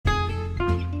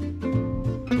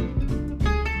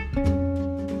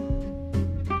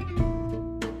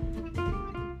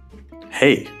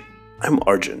Hey, I'm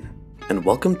Arjun, and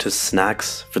welcome to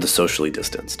Snacks for the Socially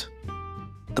Distanced,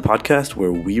 the podcast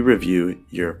where we review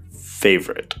your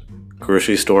favorite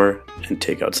grocery store and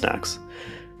takeout snacks,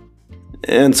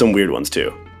 and some weird ones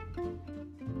too.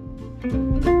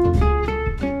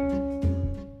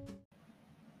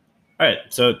 All right,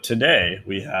 so today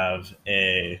we have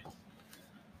a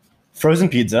frozen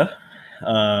pizza.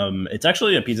 It's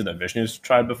actually a pizza that Vishnu's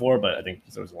tried before, but I think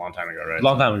it was a long time ago, right? A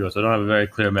long time ago, so I don't have a very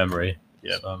clear memory.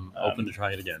 Yeah, So I'm open to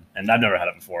trying it again. and I've never had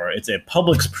it before. It's a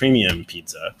Publix premium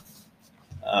pizza.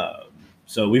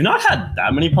 So we've not had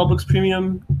that many Publix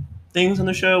premium things on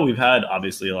the show. We've had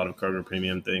obviously a lot of Kroger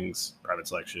premium things, Private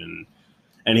Selection.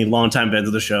 Any longtime fans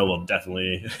of the show will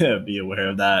definitely be aware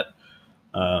of that.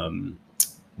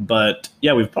 But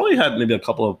yeah, we've probably had maybe a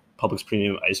couple of Publix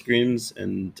premium ice creams,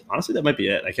 and honestly, that might be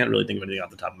it. I can't really think of anything off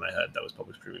the top of my head that was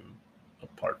Publix premium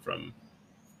apart from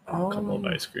a couple of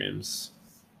ice creams.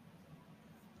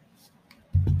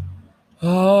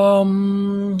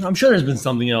 I'm sure there's been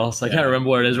something else. I Yeah. can't remember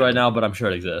what it is right now, but I'm sure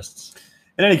it exists.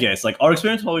 In any case, like our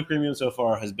experience with Publix premium so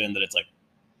far has been that it's like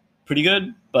pretty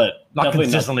good, but Not definitely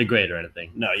consistently great or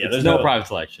anything. No, yeah, It's there's no no private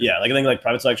selection. Yeah, like I think like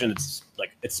Private Selection, it's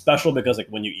special because like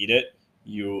when you eat it,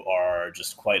 you are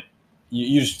just quite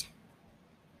you just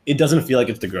it doesn't feel like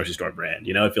it's the grocery store brand.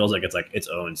 You know, it feels like it's like its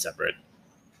own separate,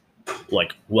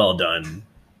 like well done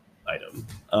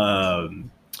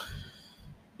item.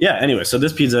 Yeah. Anyway, so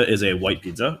this pizza is a white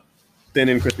pizza, thin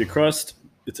and crispy crust.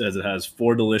 It says it has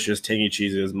 4 delicious tangy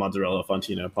cheeses: mozzarella,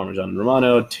 fontina, parmesan, and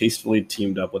romano, tastefully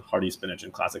teamed up with hearty spinach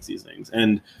and classic seasonings.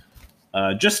 And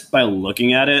just by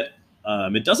looking at it,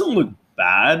 it doesn't look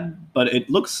bad, but it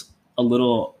looks a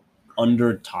little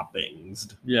under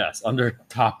toppings. Yes, under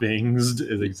toppings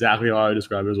is exactly how I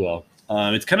describe it as well.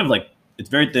 It's kind of like it's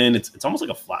very thin. It's almost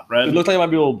like a flatbread. It looks like it might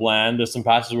be a little bland. There's some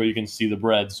patches where you can see the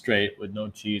bread straight with no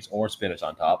cheese or spinach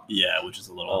on top. Yeah, which is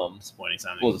a little disappointing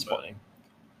sounding. A little disappointing.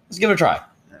 Let's give it a try.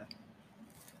 Yeah.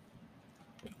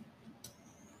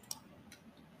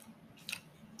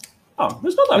 Oh,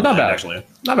 it's not Not bad. actually.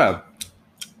 Not bad.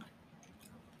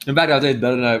 In fact, I'd say it's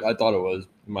better than I thought it was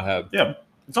in my head. Yeah,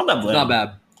 it's not that It's bland.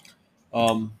 not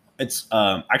bad. It's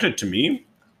actually, to me,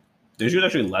 the issue is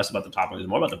actually less about the toppings. It's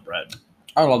more about the bread.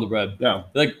 I love the bread. Yeah.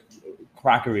 Like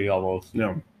crackery almost.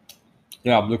 Yeah.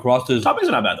 Yeah, the crust is Toppings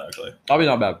are not bad though, actually. probably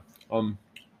not bad.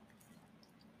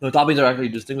 The toppings are actually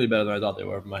distinctly better than I thought they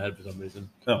were in my head for some reason.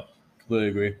 Oh. Completely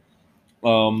agree.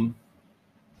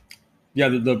 Yeah,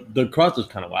 the crust is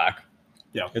kind of whack.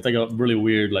 Yeah. It's like a really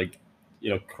weird, like,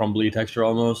 crumbly texture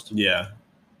almost. Yeah.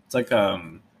 It's like a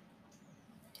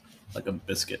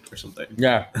biscuit or something.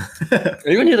 Yeah. It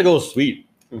even tastes like a little sweet.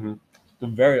 Mhm. It's a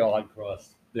very odd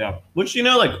crust. Yeah. Which,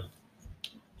 like,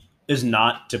 is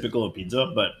not typical of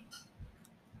pizza, but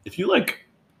if you, like,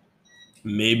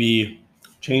 maybe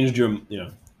changed your,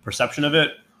 perception of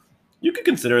it, you could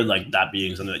consider, like, that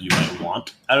being something that you might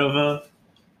want out of a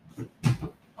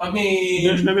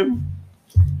dish, maybe.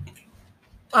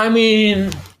 I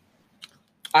mean,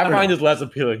 I don't find this less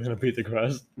appealing than a pizza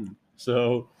crust.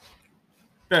 So,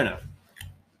 Fair enough.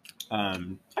 I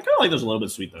kind of like this a little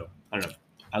bit sweet, though. I don't know.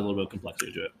 Adds a little bit of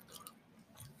complexity to it.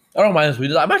 I don't mind the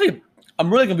sweetness.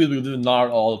 I'm really confused because this is not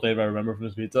all the flavor I remember from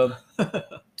this pizza.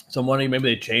 So I'm wondering maybe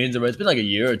they changed it. It's been like a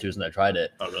year or two since I tried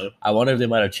it. Oh, really? I wonder if they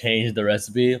might have changed the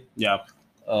recipe. Yeah.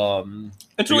 It's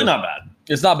It's really not bad.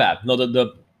 It's not bad. No,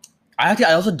 I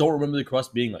also don't remember the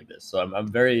crust being like this. So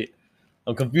I'm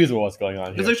confused with what's going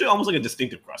on It's here. actually almost like a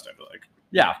distinctive crust, I feel like.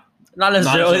 Yeah, not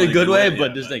necessarily in a good way, but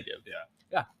yeah, distinctive.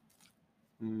 Yeah.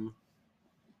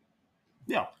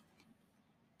 Yeah.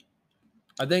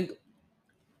 I think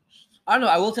I don't know.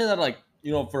 I will say that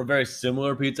for a very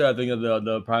similar pizza, I think of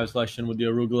the Private Selection with the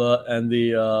arugula and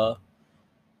the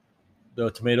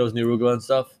tomatoes and the arugula and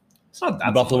stuff. It's not The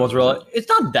that buffalo similar, mozzarella. It's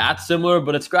not that similar,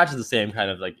 but it scratches the same kind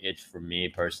of like itch for me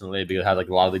personally because it has like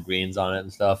a lot of the greens on it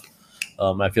and stuff.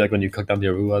 I feel like when you cook down the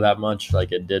arugula that much,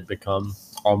 like it did become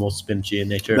almost spinchy in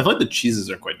nature. I feel like the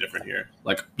cheeses are quite different here.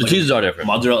 Like The cheeses are different.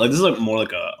 mozzarella. Like this is like more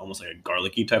like almost like a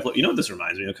garlicky type. You know what this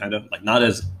reminds me of? Kind of like not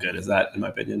as good as that in my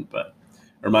opinion, but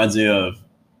it reminds me of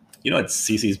it's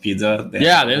Cece's Pizza. They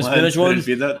Yeah, have they have spinach ones.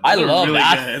 Pizza. I Those are love really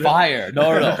that. good. Fire.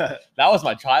 No. That was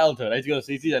my childhood. I used to go to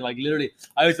CC's and literally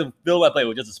I used to fill my plate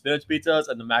with just the spinach pizzas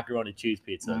and the macaroni cheese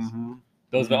pizzas. Mhm.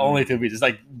 Those are the only two pizzas.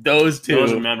 Like those two.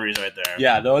 Those are memories right there.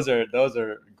 Yeah, those are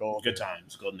gold. Good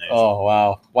times, golden age. Oh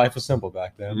wow, life was simple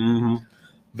back then. Mm-hmm.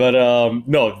 But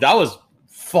no, that was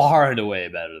far and away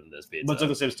better than this pizza. But it's like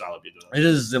the same style of pizza. It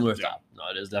is a similar Yeah. style. No,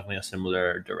 it is definitely a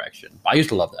similar direction. I used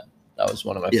to love that. That was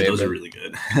one of my Yeah, favorites. those are really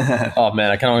good. Oh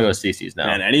man, I kind of want to go to CC's now.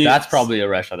 Man, That's probably a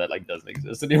restaurant that like doesn't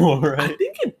exist anymore, I right?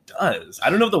 think it does. I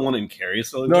don't know if the one in Cary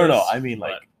still No, exists. I mean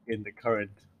like in the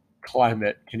current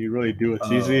climate, can you really do a Oh,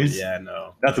 CC's? yeah,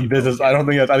 no. That's a business. I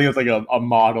think it's like a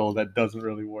model that doesn't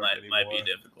really work anymore. Might be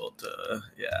difficult to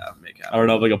make happen. I don't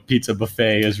know if like a pizza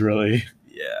buffet is really a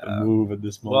Yeah. move at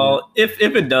this moment. Well, if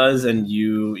it does, and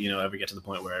you ever get to the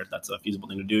point where that's a feasible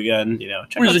thing to do again,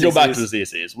 check we out should go back to CC's. the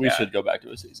CC's. We Yeah. should go back to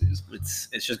a CC's.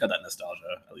 It's just got that nostalgia,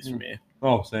 at least for me.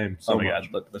 Oh, same. Oh my god,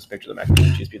 look, this picture of the mac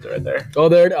and cheese pizza right there. Oh,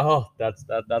 there. Oh, that's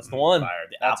the one. Fire.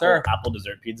 The That's apple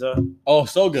dessert pizza. Oh,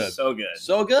 so good. So good.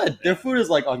 So good. Their food is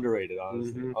like underrated,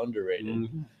 honestly. Mhm. Underrated.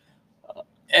 Mhm.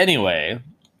 Anyway,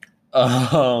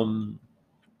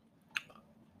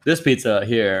 this pizza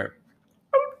here,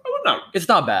 it's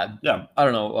not bad. Yeah. I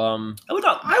don't know. I would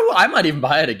not. I might even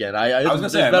buy it again. was gonna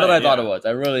it's say, I better than I might, thought yeah. it was. I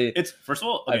really, It's first of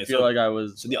all. Okay, I feel so, like I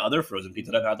was. so the other frozen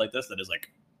pizza that I've had like this that is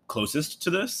like closest to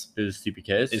this Is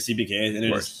CPK's? is CPK, and it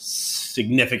is Worse.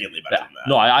 significantly better Yeah. than that.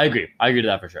 No, I agree. I agree to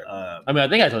that for sure. Um, I mean, I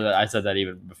think I told you that. I said that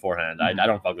even beforehand. Mhm. I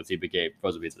don't fuck with CPK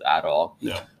frozen pizza at all.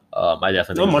 Yeah. I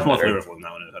definitely no, think much it's more better. flavorful than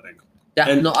that one is, I think. Yeah.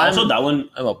 And no, also that one,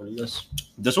 I'm open to this.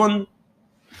 this one,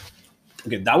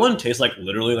 okay, that one tastes like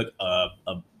literally like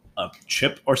a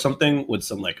chip or something with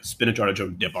some like spinach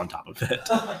artichoke dip on top of it.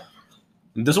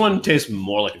 This one tastes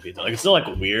more like a pizza. Like it's still like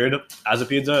weird as a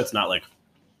pizza. It's not like,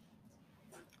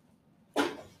 I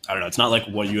don't know. It's not like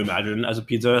what you imagine as a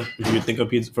pizza if you would think of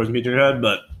pizza, frozen pizza in your head,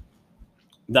 but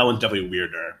that one's definitely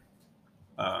weirder.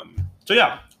 So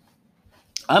yeah,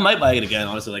 I might buy it again.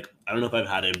 Honestly, like I don't know if I've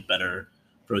had a better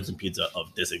frozen pizza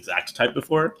of this exact type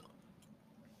before.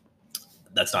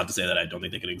 That's not to say that I don't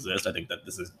think they can exist. I think that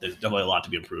there's definitely a lot to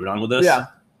be improved on with this. Yeah.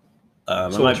 I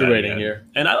So might what's your buy it rating again. here?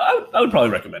 And I would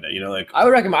probably recommend it. Like I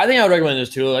would recommend. I think I would recommend this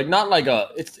too. Like not like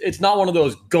it's not one of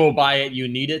those go buy it, you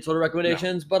need it sort of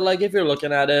recommendations. But like if you're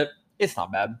looking at it, it's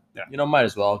not bad. Yeah. Might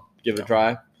as well give it a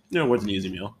try. what's an easy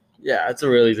meal? Yeah, it's a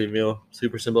really easy meal.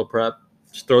 Super simple prep.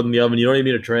 Just throw it in the oven. You don't even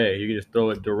need a tray. You can just throw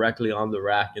it directly on the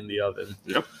rack in the oven.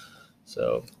 Yep.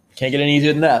 So can't get any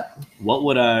easier than that What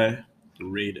would I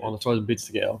rate it? on the frozen pizza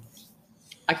scale.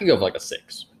 I could go for like a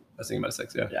 6. I was thinking about a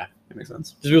 6. Yeah, Yeah. That makes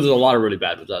sense. Just because there's a lot of really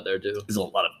bad ones out there too. There's a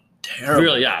lot of terrible.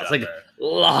 Really, yeah, ones it's out like there. a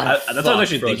lot. That's what I was fucked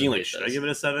actually frozen thinking. Like, pizzas. should I give it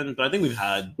a 7? But I think we've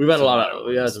had We've had a some lot better of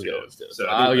we had ones, some too. good ones too. So So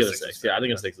I think I'll a give it a 6 is 6. Yeah, I fair.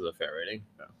 think a 6 is a fair rating.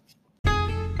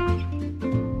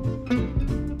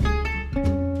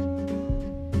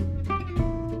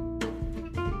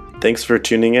 Thanks for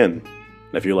tuning in.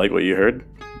 And if you like what you heard,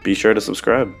 be sure to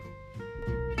subscribe.